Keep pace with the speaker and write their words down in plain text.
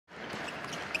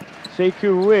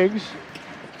Sekou Wiggs.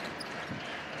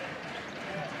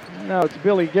 Now it's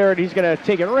Billy Garrett. He's going to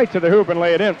take it right to the hoop and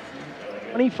lay it in.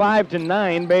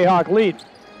 25-9, BayHawk lead.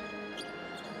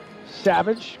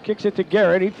 Savage kicks it to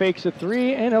Garrett. He fakes a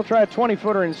three, and he'll try a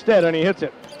 20-footer instead, and he hits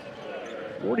it.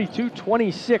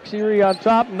 42-26, Erie on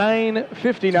top.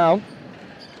 9:50 now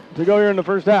to go here in the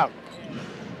first half.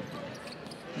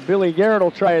 Billy Garrett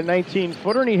will try a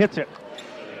 19-footer, and he hits it.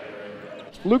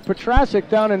 Luke Petrasic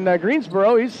down in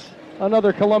Greensboro. He's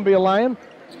another Columbia Lion.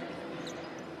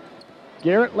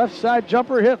 Garrett, left side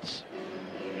jumper, hits.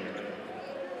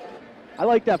 I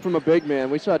like that from a big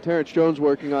man. We saw Terrence Jones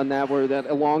working on that, where that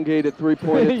elongated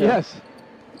three-point. Yes.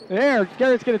 There,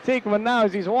 Garrett's going to take one now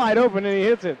as he's wide open, and he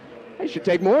hits it. He should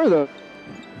take more of those.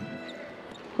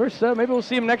 Of course, maybe we'll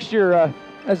see him next year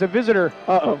as a visitor.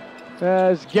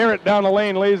 As Garrett down the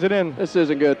lane lays it in. This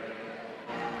isn't good.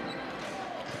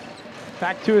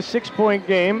 Back to a 6-point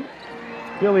game.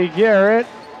 Billy Garrett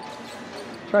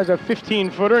tries a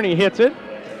 15-footer, and he hits it.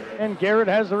 And Garrett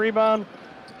has the rebound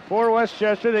for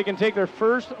Westchester. They can take their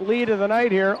first lead of the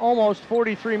night here, almost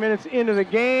 43 minutes into the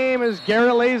game, as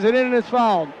Garrett lays it in and it's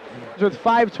fouled. With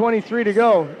 5:23 to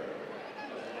go.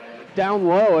 Down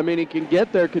low, I mean, he can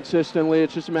get there consistently.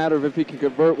 It's just a matter of if he can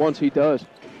convert once he does.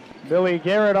 Billy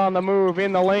Garrett on the move,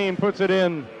 in the lane, puts it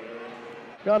in.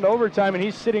 Gone to overtime, and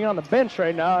he's sitting on the bench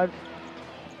right now.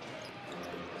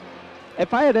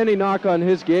 If I had any knock on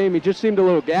his game, he just seemed a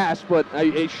little gassed, but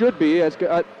he should be. He's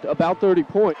got about 30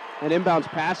 points. An inbounds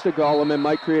pass to Gollum and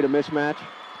might create a mismatch.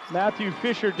 Matthew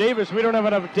Fisher-Davis, we don't have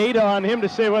enough data on him to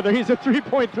say whether he's a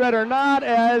three-point threat or not,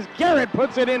 as Garrett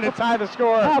puts it in to tie the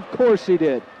score. Of course he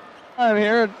did. I'm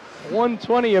here at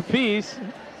 120 apiece.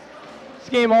 This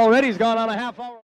game already has gone on a half hour.